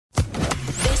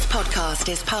podcast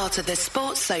is part of the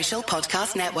Sports Social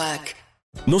Podcast Network.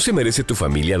 ¿No se merece tu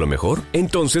familia lo mejor?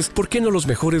 Entonces, ¿por qué no los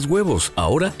mejores huevos?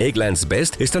 Ahora, Eggland's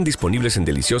Best están disponibles en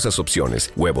deliciosas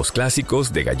opciones. Huevos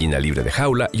clásicos, de gallina libre de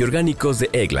jaula y orgánicos de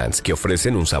Eggland's, que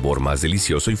ofrecen un sabor más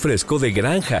delicioso y fresco de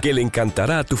granja que le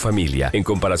encantará a tu familia. En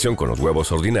comparación con los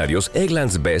huevos ordinarios,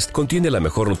 Eggland's Best contiene la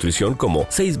mejor nutrición como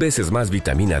 6 veces más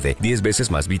vitamina D, 10 veces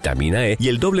más vitamina E y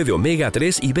el doble de omega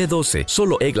 3 y B12.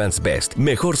 Solo Eggland's Best.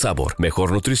 Mejor sabor,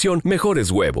 mejor nutrición,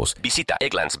 mejores huevos. Visita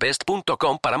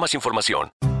egglandsbest.com para más información.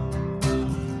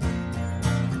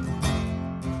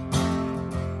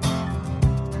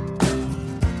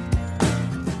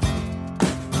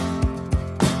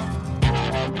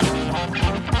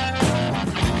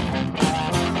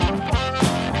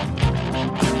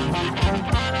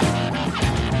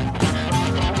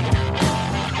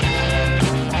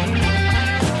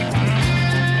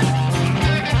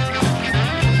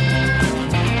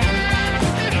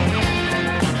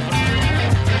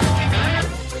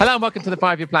 Hello and welcome to the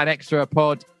 5-Year Plan Extra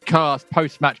podcast,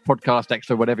 post-match podcast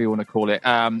extra, whatever you want to call it.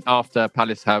 After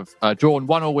Palace have drawn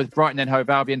 1-1 with Brighton and Hove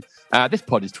Albion, this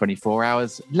pod is 24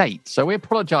 hours late, so we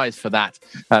apologise for that.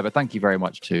 But thank you very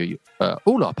much to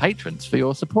all our patrons for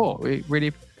your support. We really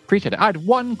appreciate it. I had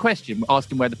one question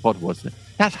asking where the pod was.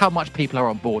 That's how much people are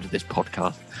on board with this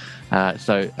podcast.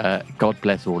 So God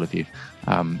bless all of you.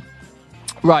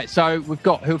 Right, so who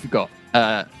have we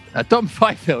got? Dom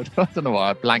Fifield. I don't know why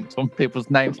I blanked on people's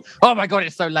names. Oh my God,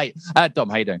 it's so late. Dom,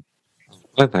 how you doing?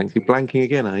 Well, thanks. You're blanking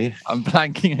again, are you? I'm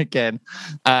blanking again.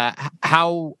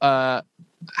 How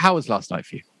was last night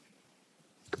for you?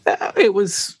 It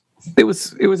was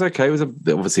okay. It was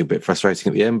obviously a bit frustrating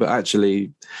at the end, but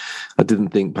actually, I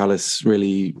didn't think Palace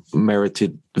really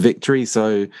merited victory.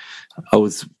 So I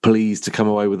was pleased to come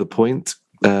away with a point.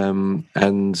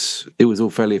 And it was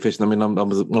all fairly efficient. I mean, I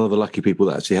was one of the lucky people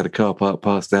that actually had a car park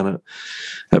pass down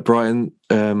at Brighton.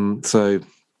 So,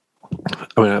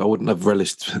 I mean, I wouldn't have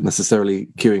relished necessarily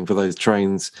queuing for those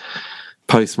trains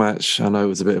post-match. I know it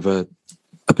was a bit of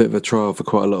a trial for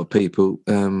quite a lot of people,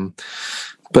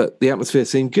 but the atmosphere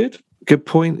seemed good. Good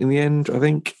point in the end, I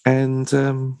think. And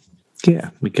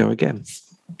we go again.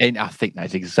 And I think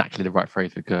that's exactly the right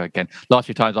phrase for go again. Last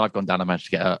few times I've gone down, I managed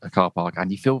to get a car park,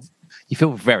 and you feel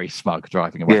very smug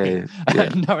driving away,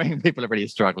 knowing people are really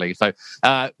struggling. So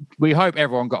we hope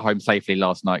everyone got home safely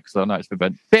last night, because I know it's been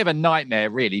a bit of a nightmare,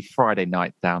 really, Friday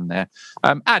night down there.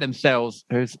 Adam Sells,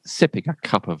 who's sipping a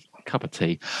cup of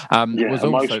tea, was a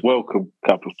also most welcome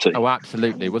cup of tea. Oh,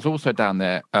 absolutely, was also down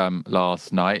there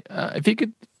last night. If you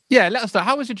could, let us know,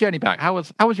 how was your journey back? How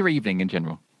was your evening in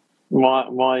general?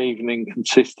 My evening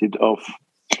consisted of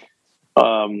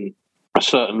a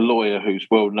certain lawyer who's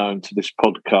well known to this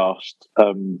podcast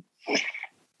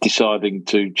deciding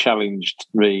to challenge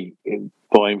me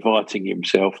by inviting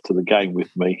himself to the game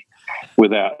with me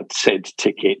without a said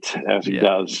ticket, as he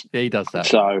does. Yeah, he does that.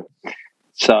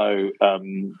 So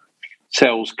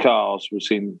Sells Cars was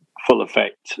in full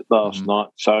effect last night.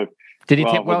 So did he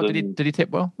tip well? Did he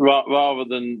tip well? Rather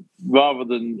than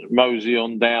mosey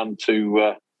on down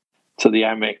to the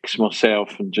Amex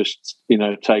myself and just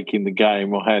taking the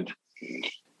game, I had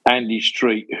Andy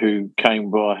Street, who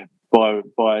came by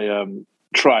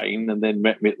train and then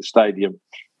met me at the stadium.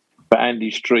 But Andy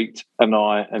Street and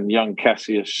I and young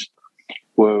Cassius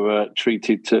were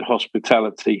treated to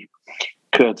hospitality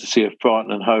courtesy of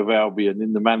Brighton and Hove Albion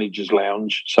in the manager's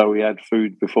lounge. So we had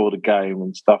food before the game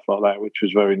and stuff like that, which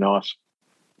was very nice.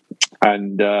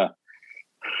 And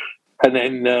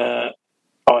then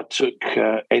I took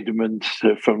Edmund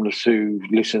from the who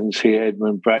listens here,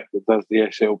 Edmund Brack, that does the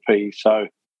SLP. So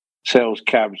Sells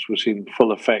Cabs was in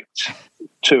full effect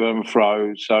to and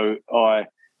fro. So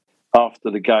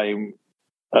after the game,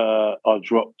 I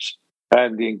dropped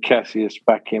Andy and Cassius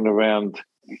back in around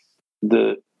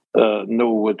the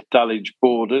Norwood Dulwich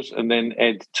borders, and then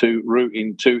Ed to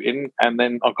Rooting Tooting, and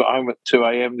then I got home at 2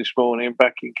 a.m. this morning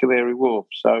back in Canary Wharf.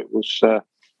 So it was I'd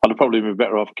have probably been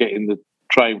better off getting the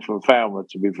train from Falmouth,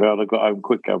 to be fair. I got home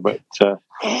quicker, but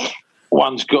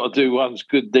one's got to do one's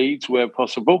good deeds where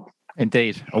possible.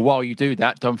 Indeed. And while you do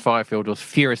that, Dom Fifield was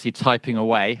furiously typing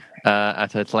away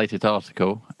at a latest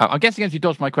article. I'm guessing, as you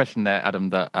dodged my question there, Adam,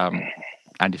 that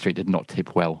Andy Street did not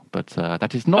tip well, but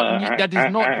that is not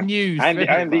news.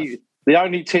 Andy, the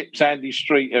only tips Andy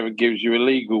Street ever gives you are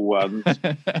legal ones,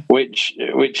 which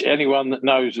anyone that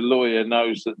knows a lawyer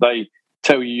knows that they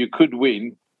tell you could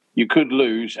win, you could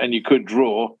lose, and you could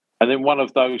draw. And then one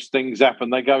of those things happen.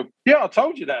 They go, "Yeah, I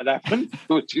told you that happened,"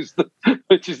 which is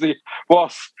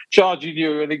whilst charging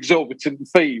you an exorbitant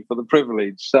fee for the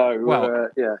privilege. So,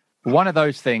 one of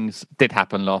those things did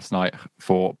happen last night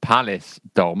for Palace,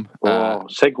 Dom.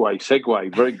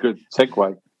 Segue. Very good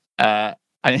segue.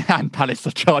 And Palace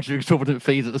are charging exorbitant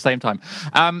fees at the same time.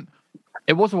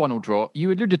 It was a 1-1 draw.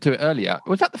 You alluded to it earlier.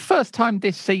 Was that the first time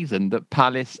this season that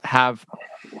Palace have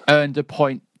earned a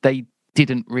point they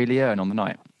didn't really earn on the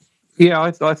night? Yeah,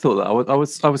 I thought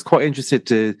that. I was quite interested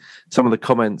to some of the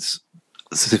comments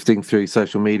sifting through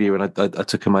social media, and I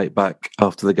took a mate back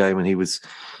after the game, and he was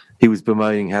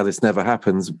bemoaning how this never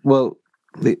happens. Well,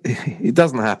 it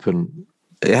doesn't happen.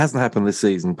 It hasn't happened this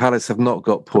season. Palace have not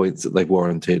got points that they've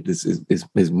warranted. This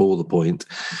is more the point.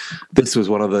 This was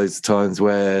one of those times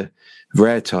where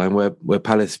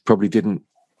Palace probably didn't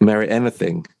merit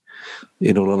anything,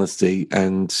 in all honesty,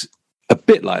 and a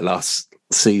bit like last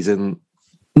season,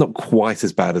 not quite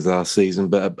as bad as last season,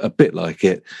 but a bit like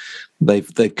it.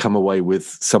 They've come away with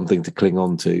something to cling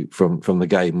on to from the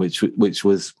game, which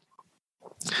was,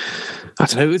 I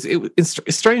don't know, it was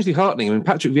strangely heartening. I mean,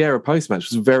 Patrick Vieira post-match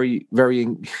was very, very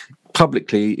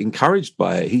publicly encouraged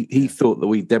by it. He thought that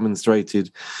we demonstrated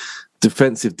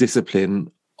defensive discipline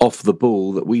off the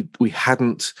ball that we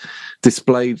hadn't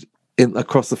displayed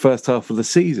across the first half of the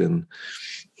season.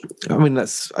 I mean,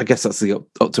 I guess that's the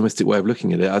optimistic way of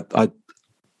looking at it.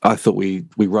 I thought we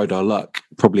rode our luck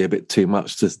probably a bit too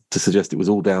much to suggest it was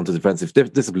all down to defensive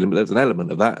discipline, but there's an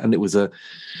element of that, and it was a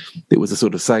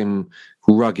sort of same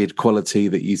rugged quality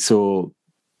that you saw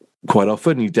quite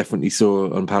often. You definitely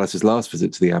saw on Palace's last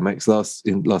visit to the Amex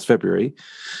last February.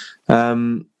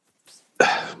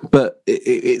 But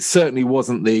it certainly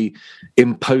wasn't the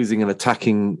imposing and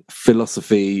attacking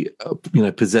philosophy,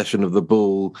 possession of the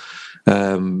ball,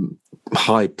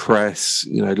 high press,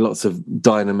 lots of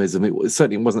dynamism. It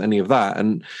certainly wasn't any of that.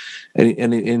 And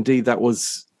indeed, that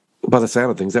was, by the sound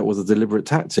of things, that was a deliberate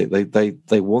tactic.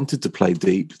 They wanted to play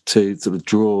deep to sort of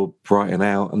draw Brighton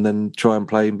out and then try and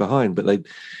play in behind, but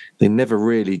they never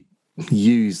really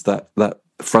used that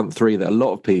front three that a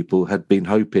lot of people had been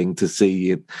hoping to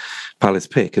see Palace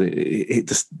pick, and it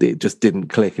just didn't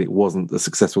click, and it wasn't a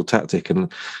successful tactic.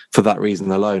 And for that reason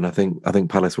alone, I think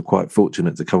Palace were quite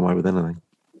fortunate to come away with anything.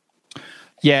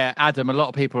 Yeah, Adam, a lot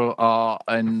of people are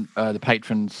in the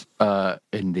patrons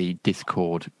in the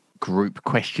Discord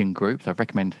question group. So I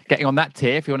recommend getting on that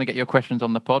tier if you want to get your questions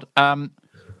on the pod.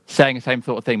 Saying the same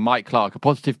sort of thing. Mike Clark, a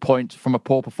positive point from a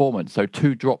poor performance. So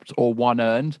 2 dropped or 1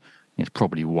 earned. It's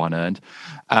probably 1 earned.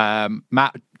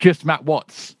 Matt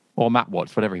Watts, or Matt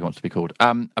Watts, whatever he wants to be called.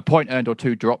 A point earned or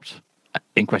 2 dropped,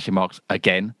 in question marks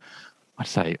again. I'd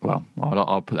say, well,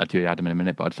 I'll put that to you, Adam, in a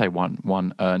minute, but I'd say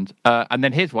one earned. And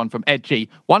then here's one from Ed G.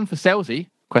 1 for Selzy,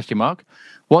 question mark.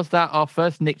 Was that our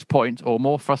first nicked point or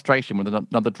more frustration with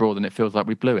another draw than it feels like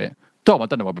we blew it? Dom, I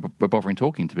don't know why we're bothering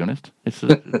talking, to be honest. Let's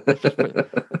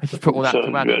just put all that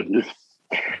to Adam.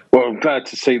 Well, I'm glad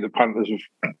to see the Panthers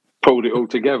have pulled it all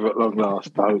together at long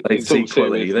last. They see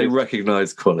quality. They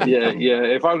recognise quality. Yeah.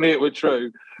 If only it were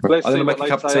true. I'm going to make a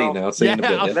cup of tea now. I'll see you in a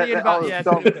bit. I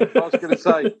was going to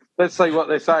say, let's see what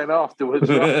they're saying afterwards.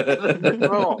 Right?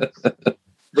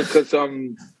 Because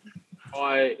the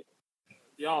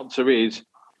answer is,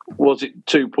 was it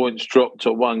 2 points dropped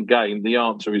or 1 game? The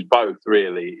answer is both,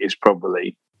 really. It's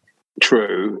probably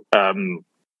true.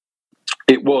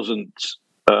 It wasn't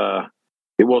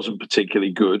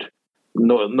particularly good.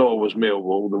 Nor was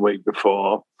Millwall the week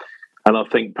before, and I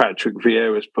think Patrick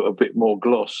Vieira's put a bit more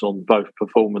gloss on both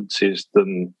performances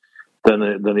than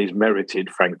he's merited.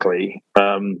 Frankly,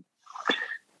 I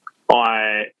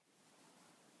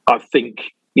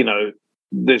think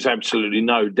there's absolutely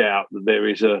no doubt that there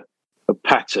is a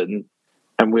pattern,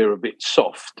 and we're a bit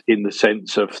soft in the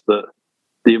sense of the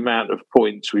amount of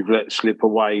points we've let slip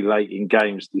away late in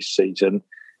games this season.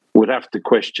 Would have to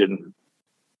question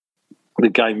the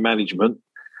game management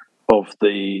of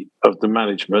the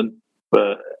management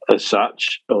as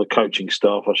such, or the coaching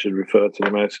staff, I should refer to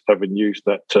them as, having used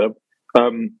that term.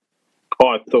 I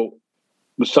thought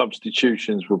the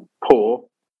substitutions were poor.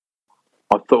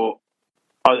 I thought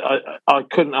I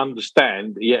couldn't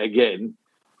understand yet again,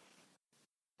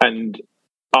 and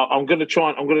I'm going to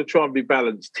try and be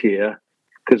balanced here,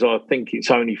 because I think it's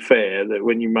only fair that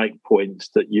when you make points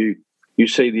that you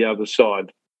see the other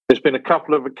side. There's been a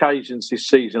couple of occasions this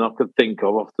season I could think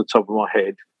of off the top of my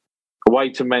head, away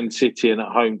to Man City and at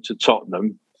home to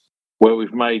Tottenham, where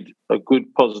we've made a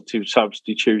good positive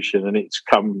substitution and it's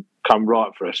come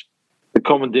right for us. The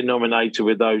common denominator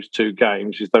with those 2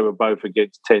 games is they were both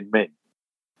against 10 men.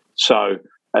 So,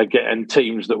 again, and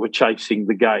teams that were chasing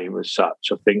the game as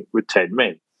such, I think, with 10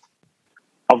 men.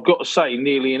 I've got to say,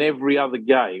 nearly in every other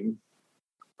game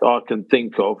that I can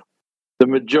think of, the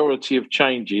majority of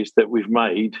changes that we've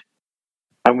made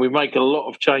and we make a lot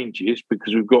of changes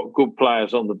because we've got good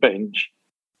players on the bench,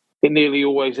 it nearly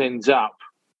always ends up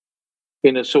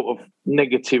in a sort of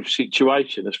negative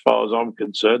situation as far as I'm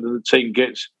concerned, and the team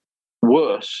gets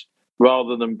worse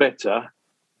rather than better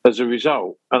as a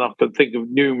result. And I can think of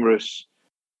numerous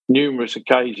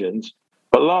occasions.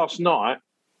 But last night,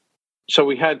 so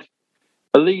we had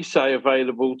Elise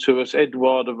available to us,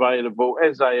 Edouard available,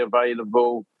 Eze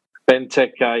available,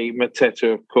 Benteke,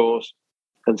 Mateta, of course,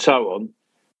 and so on.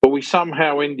 But we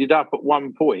somehow ended up at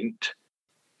one point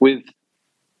with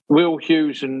Will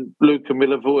Hughes and Luka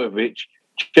Milivojevic,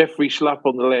 Jeffrey Schlupp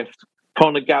on the left,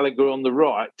 Conor Gallagher on the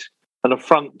right, and a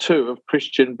front two of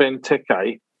Christian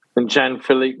Benteke and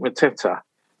Jean-Philippe Mateta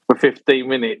for 15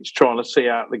 minutes trying to see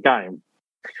out the game.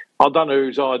 I don't know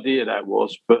whose idea that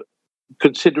was, but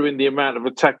considering the amount of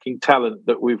attacking talent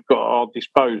that we've got at our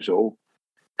disposal,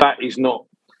 that is not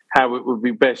how it would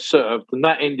be best served. And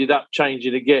that ended up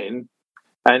changing again.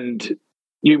 And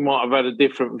you might have had a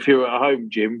different view at home,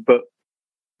 Jim,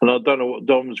 and I don't know what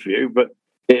Dom's view, but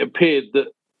it appeared that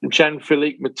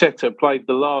Jean-Philippe Mateta played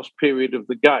the last period of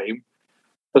the game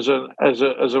as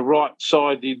a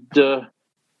right-sided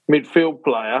midfield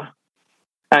player,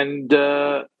 and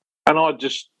I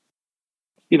just,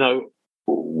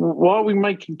 why are we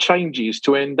making changes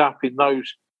to end up in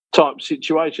those type of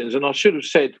situations? And I should have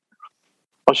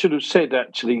said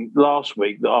actually last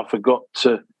week that I forgot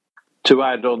to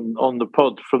add on the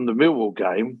pod from the Millwall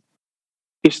game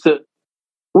is that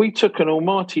we took an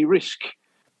almighty risk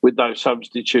with those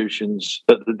substitutions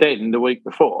at the Den the week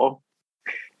before,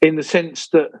 in the sense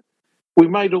that we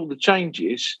made all the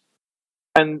changes,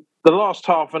 and the last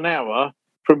half an hour,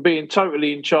 from being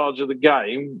totally in charge of the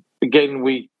game, again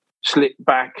we slipped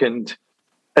back and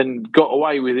got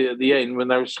away with it at the end when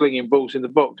they were slinging balls in the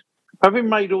box. Having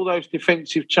made all those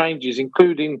defensive changes,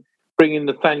 including bringing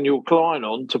Nathaniel Klein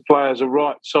on to play as a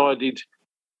right-sided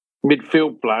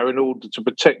midfield player in order to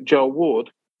protect Joel Ward,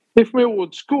 if Millwall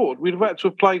had scored, we'd have had to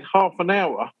have played half an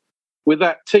hour with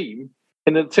that team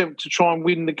in an attempt to try and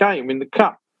win the game in the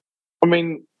cup. I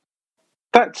mean,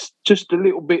 that's just a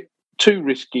little bit too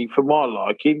risky for my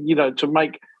liking, to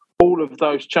make all of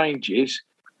those changes,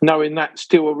 knowing that's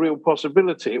still a real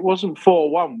possibility. It wasn't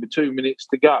 4-1 with 2 minutes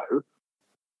to go.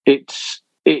 It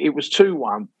was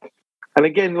 2-1. And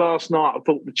again, last night, I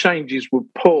thought the changes were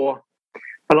poor.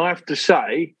 And I have to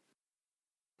say,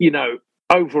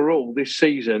 overall this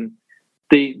season,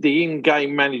 the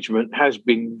in-game management has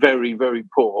been very, very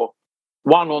poor.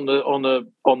 One, on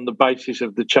the basis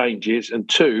of the changes, and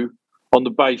two, on the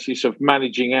basis of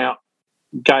managing out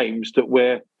games that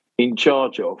we're in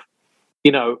charge of.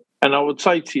 And I would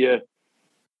say to you,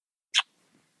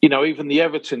 even the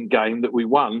Everton game that we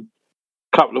won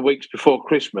a couple of weeks before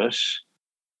Christmas,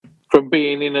 from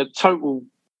being in a total,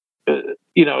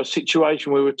 a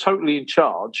situation where we're totally in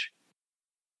charge,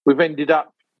 we've ended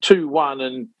up 2-1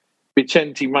 and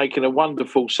Vicente making a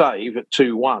wonderful save at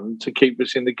 2-1 to keep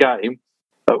us in the game.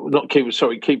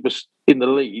 Keep us in the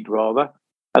lead, rather.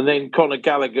 And then Conor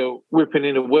Gallagher whipping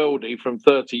in a worldie from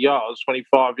 30 yards,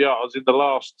 25 yards in the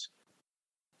last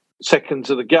seconds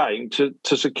of the game to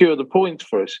secure the points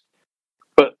for us.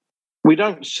 But we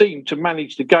don't seem to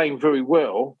manage the game very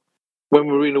well when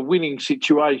we're in a winning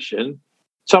situation.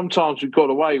 Sometimes we've got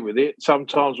away with it,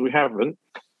 sometimes we haven't.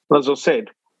 And as I said,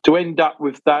 to end up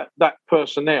with that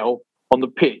personnel on the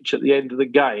pitch at the end of the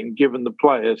game, given the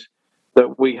players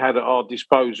that we had at our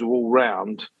disposal all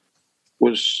round,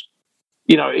 was,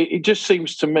 it just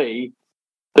seems to me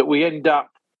that we end up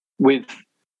with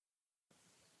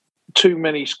too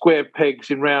many square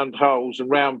pegs in round holes and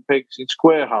round pegs in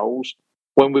square holes,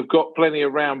 when we've got plenty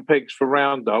of round pegs for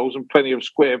round holes and plenty of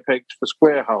square pegs for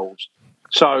square holes.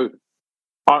 So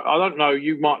I don't know,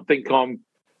 you might think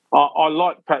I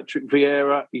like Patrick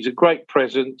Vieira. He's a great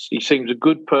presence. He seems a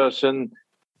good person.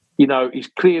 He's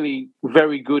clearly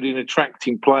very good in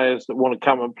attracting players that want to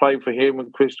come and play for him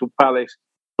and Crystal Palace.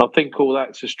 I think all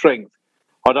that's a strength.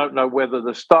 I don't know whether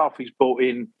the staff he's brought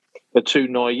in are too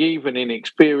naive and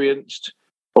inexperienced,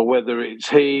 or whether it's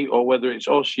he, or whether it's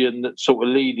Ossian that's sort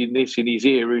of leading this in his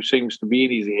ear, who seems to be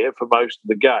in his ear for most of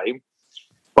the game.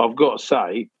 But I've got to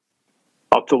say,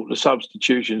 I thought the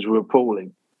substitutions were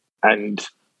appalling. And,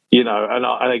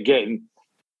 and again,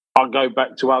 I go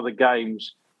back to other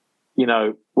games,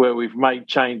 where we've made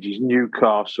changes.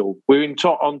 Newcastle, we're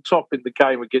on top in the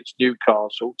game against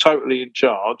Newcastle, totally in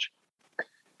charge.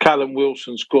 Callum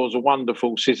Wilson scores a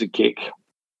wonderful scissor kick,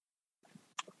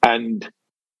 and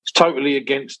it's totally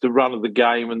against the run of the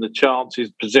game and the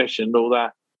chances, possession, and all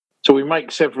that. So we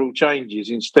make several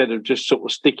changes instead of just sort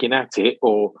of sticking at it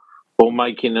or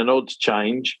making an odds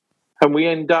change, and we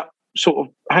end up sort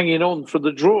of hanging on for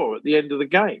the draw at the end of the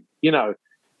game. You know,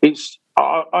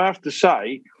 I have to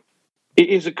say, it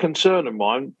is a concern of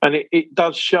mine, and it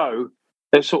does show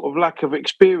their sort of lack of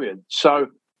experience. So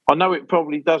I know it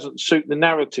probably doesn't suit the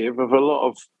narrative of a lot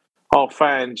of our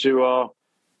fans who are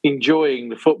enjoying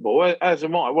the football, as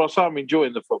am I. Whilst I'm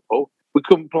enjoying the football, we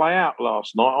couldn't play out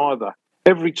last night either.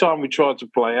 Every time we tried to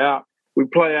play out, we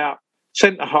play out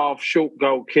centre-half, short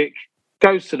goal kick,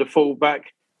 goes to the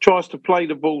full-back, tries to play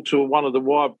the ball to one of the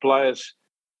wide players,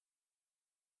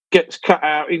 gets cut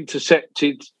out,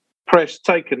 intercepted, pressed,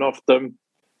 taken off them,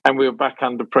 and we were back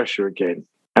under pressure again.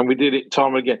 And we did it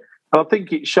time and again. And I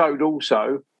think it showed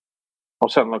also, I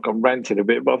sound like I'm ranting a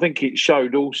bit, but I think it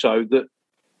showed also that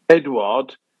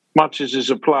Edouard, much as is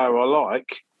a player I like,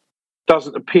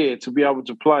 doesn't appear to be able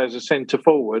to play as a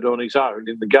centre-forward on his own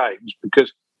in the games,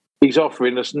 because he's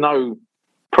offering us no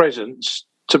presence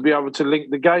to be able to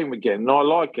link the game again. And I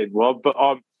like Edouard, but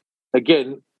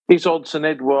is Odsonne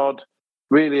Edouard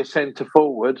really a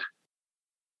centre-forward?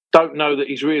 Don't know that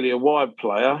he's really a wide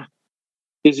player.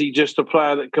 Is he just a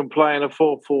player that can play in a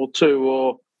 4-4-2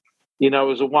 or, you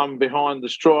know, as a one behind the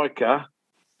striker?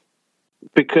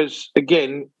 Because,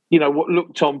 again, you know, what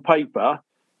looked on paper,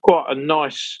 quite a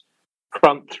nice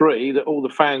front three that all the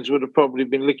fans would have probably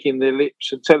been licking their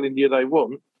lips and telling you they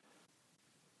want.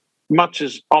 Much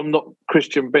as I'm not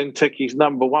Christian Benteke's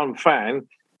number one fan,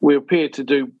 we appear to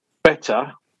do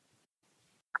better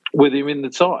with him in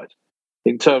the side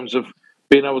in terms of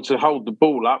being able to hold the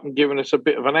ball up and giving us a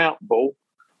bit of an out ball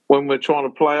when we're trying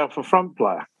to play off a front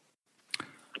player.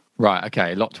 Right,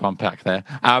 okay, a lot to unpack there.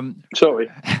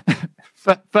 Sorry.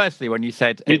 Firstly, when you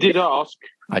said... You did ask.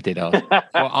 I did ask. Well,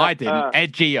 I didn't.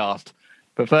 Edgy asked.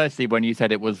 But firstly, when you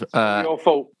said it was... your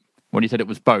fault. When you said it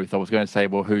was both, I was going to say,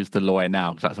 well, who's the lawyer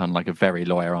now? Because that sounded like a very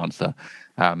lawyer answer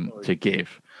to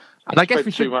give. And I guess we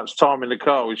should... too much time in the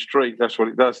car with Street. That's what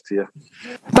it does to you.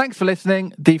 Thanks for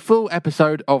listening. The full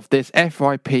episode of this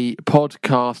FYP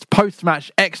podcast,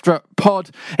 post-match extra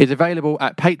pod, is available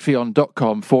at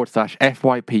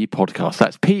patreon.com/FYP podcast.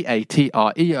 That's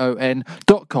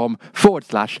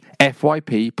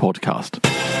patreon.com/FYP podcast.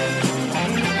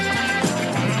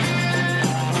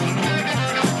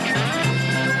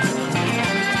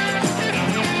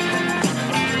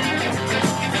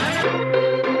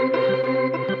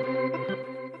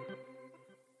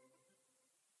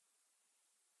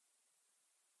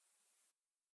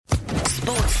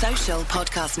 Social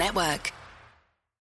Podcast Network.